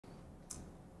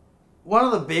one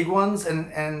of the big ones,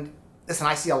 and listen,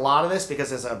 I see a lot of this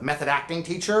because as a method acting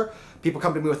teacher, people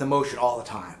come to me with emotion all the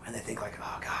time, and they think like,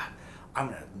 oh God, I'm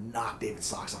gonna knock David's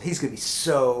socks off. He's gonna be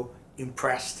so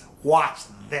impressed. Watch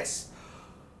this.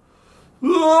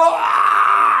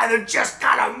 And they're just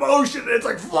got emotion, and it's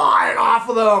like flying off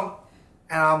of them.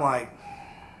 And I'm like,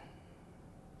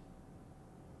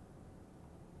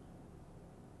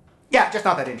 yeah, just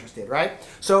not that interested, right?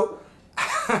 So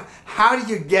how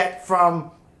do you get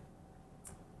from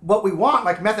what we want?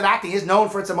 Like, method acting is known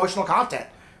for its emotional content,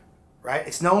 right?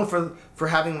 It's known for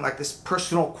having like this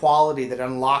personal quality that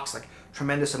unlocks like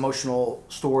tremendous emotional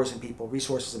stores in people,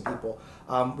 resources in people.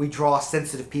 We draw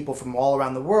sensitive people from all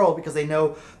around the world because they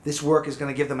know this work is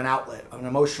going to give them an outlet, an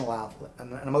emotional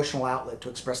outlet to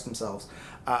express themselves.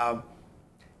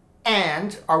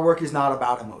 And our work is not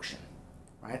about emotion,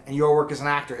 right? And your work as an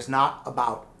actor is not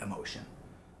about emotion.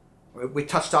 We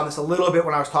touched on this a little bit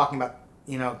when I was talking about,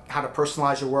 you know, how to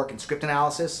personalize your work and script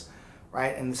analysis,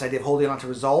 right? And this idea of holding on to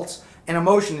results. And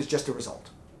emotion is just a result.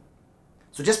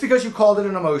 So just because you called it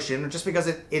an emotion, or just because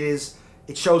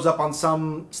it shows up on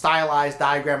some stylized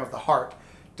diagram of the heart,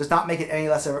 does not make it any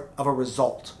less of a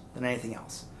result than anything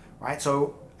else, right?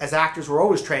 So as actors, we're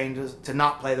always trained to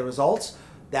not play the results.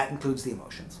 That includes the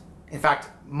emotions. In fact,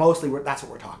 mostly that's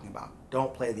what we're talking about.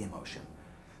 Don't play the emotion.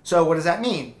 So what does that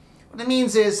mean? What it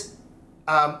means is,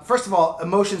 first of all,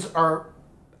 emotions are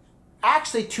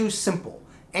actually too simple.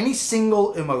 Any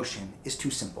single emotion is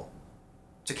too simple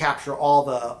to capture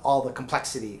all the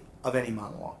complexity of any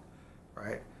monologue,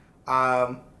 right?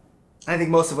 I think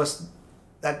most of us,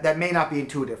 that may not be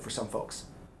intuitive for some folks,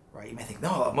 right? You may think,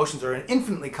 no, emotions are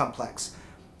infinitely complex.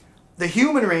 The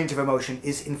human range of emotion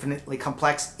is infinitely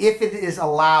complex if it is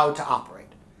allowed to operate.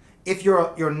 If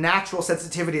your natural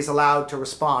sensitivity is allowed to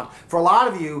respond. For a lot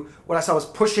of you, what I saw was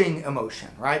pushing emotion,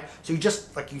 right? So you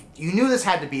just, like, you knew this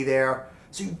had to be there,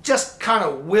 so you just kind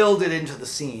of willed it into the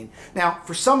scene. Now,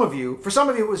 for some of you,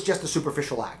 it was just a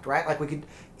superficial act, right? Like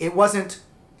it wasn't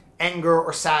anger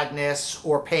or sadness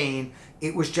or pain.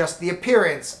 It was just the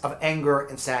appearance of anger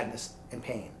and sadness and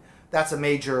pain. It's a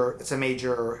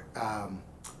major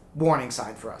warning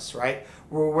sign for us, right?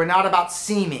 We're not about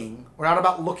seeming, we're not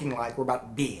about looking like, we're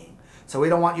about being. So we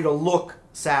don't want you to look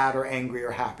sad or angry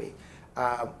or happy.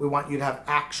 We want you to have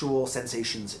actual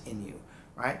sensations in you,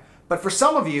 right? But for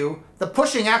some of you, the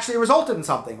pushing actually resulted in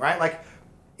something, right? Like,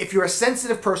 if you're a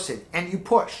sensitive person and you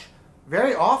push,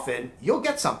 very often you'll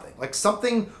get something, like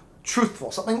something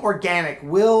truthful, something organic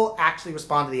will actually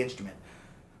respond to the instrument.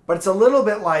 But it's a little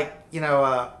bit like, you know,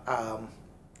 I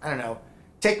don't know,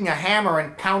 taking a hammer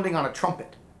and pounding on a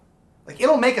trumpet. Like,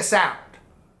 it'll make a sound,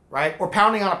 right? Or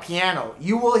pounding on a piano.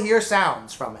 You will hear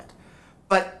sounds from it.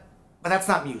 But that's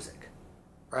not music,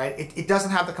 right? It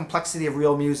doesn't have the complexity of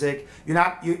real music.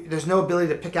 There's no ability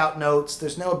to pick out notes.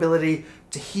 There's no ability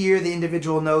to hear the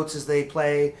individual notes as they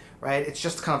play, right? It's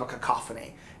just kind of a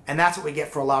cacophony. And that's what we get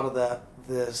for a lot of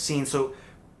the scenes. So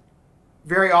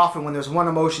very often when there's one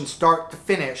emotion start to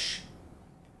finish,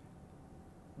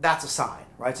 that's a sign,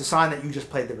 right? It's a sign that you just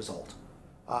played the result.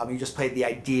 You just played the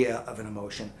idea of an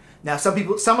emotion. Now, some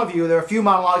of you, there are a few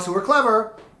monologues who were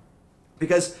clever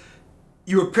because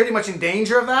you were pretty much in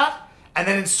danger of that. And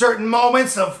then in certain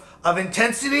moments of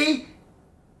intensity,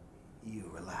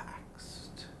 you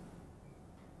relaxed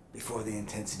before the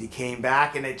intensity came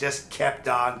back, and it just kept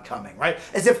on coming, right?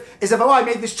 As if, oh, I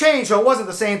made this change, so it wasn't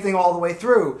the same thing all the way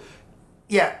through.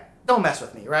 Yeah, don't mess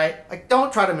with me, right? Like,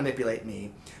 don't try to manipulate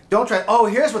me. Don't try, oh,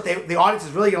 here's what the audience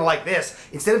is really going to like this.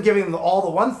 Instead of giving them all the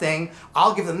one thing,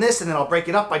 I'll give them this, and then I'll break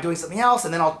it up by doing something else,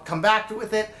 and then I'll come back to it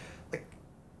with it. Like,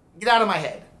 get out of my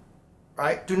head,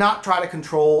 right? Do not try to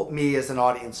control me as an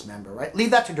audience member, right?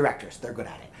 Leave that to directors. They're good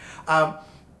at it.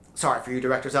 Sorry for you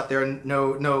directors out there,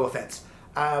 no offense.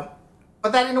 But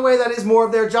that, in a way, that is more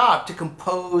of their job, to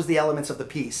compose the elements of the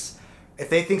piece. If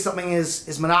they think something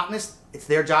is monotonous, it's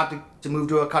their job to move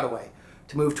to a cutaway,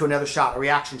 to move to another shot, a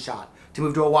reaction shot, to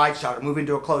move to a wide shot, or move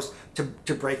into a close,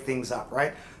 to break things up,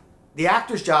 right? The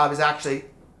actor's job is actually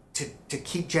to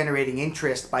keep generating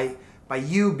interest by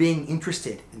you being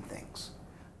interested in things.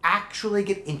 Actually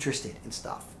get interested in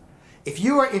stuff. If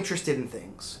you are interested in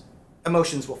things,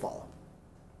 emotions will follow,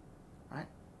 right?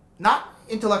 Not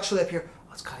intellectually up here,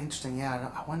 oh, it's kind of interesting, yeah,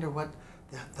 I wonder what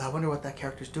that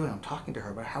character's doing. I'm talking to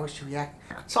her, but how is she reacting?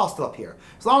 It's all still up here.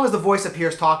 As long as the voice up here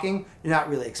is talking, you're not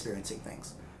really experiencing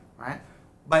things, right?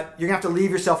 But you're gonna have to leave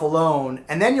yourself alone,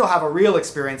 and then you'll have a real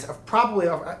experience of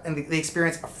the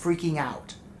experience of freaking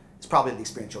out. It's probably the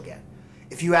experience you'll get.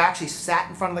 If you actually sat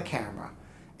in front of the camera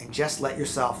and just let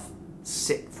yourself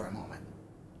sit for a moment,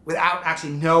 without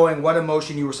actually knowing what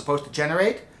emotion you were supposed to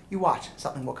generate, you watch,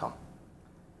 something will come.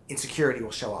 insecurity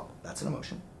will show up. That's an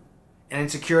emotion. And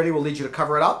insecurity will lead you to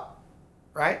cover it up,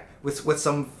 right? With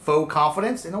some faux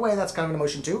confidence. In a way, that's kind of an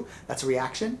emotion too. That's a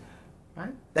reaction,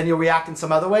 right? Then you'll react in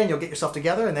some other way and you'll get yourself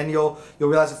together, and then you'll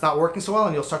realize it's not working so well,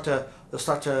 and you'll start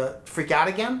to freak out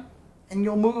again, and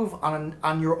you'll move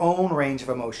on your own range of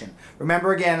emotion.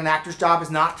 Remember, again, an actor's job is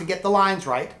not to get the lines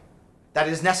right. That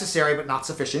is necessary but not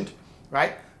sufficient,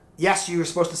 right? Yes, you're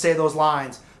supposed to say those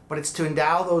lines, but it's to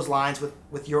endow those lines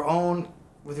with your own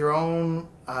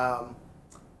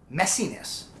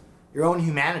messiness, your own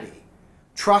humanity.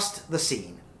 Trust the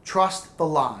scene. Trust the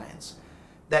lines.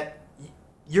 That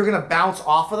you're going to bounce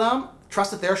off of them.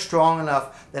 Trust that they're strong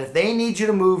enough that if they need you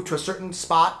to move to a certain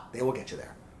spot, they will get you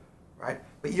there, right?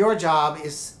 But your job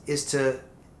is to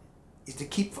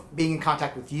keep being in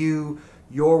contact with you,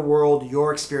 your world,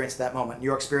 your experience at that moment.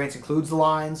 Your experience includes the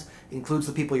lines, it includes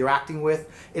the people you're acting with,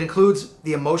 it includes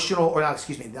the emotional, or not,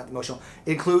 excuse me, not the emotional,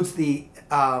 it includes the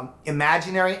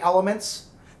imaginary elements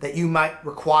that you might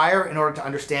require in order to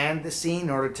understand this scene, in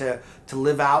order to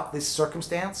live out this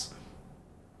circumstance.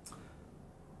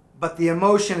 But the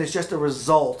emotion is just a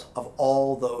result of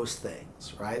all those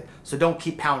things, right? So don't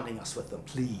keep pounding us with them,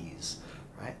 please,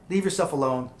 right? Leave yourself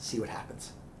alone, see what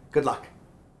happens. Good luck.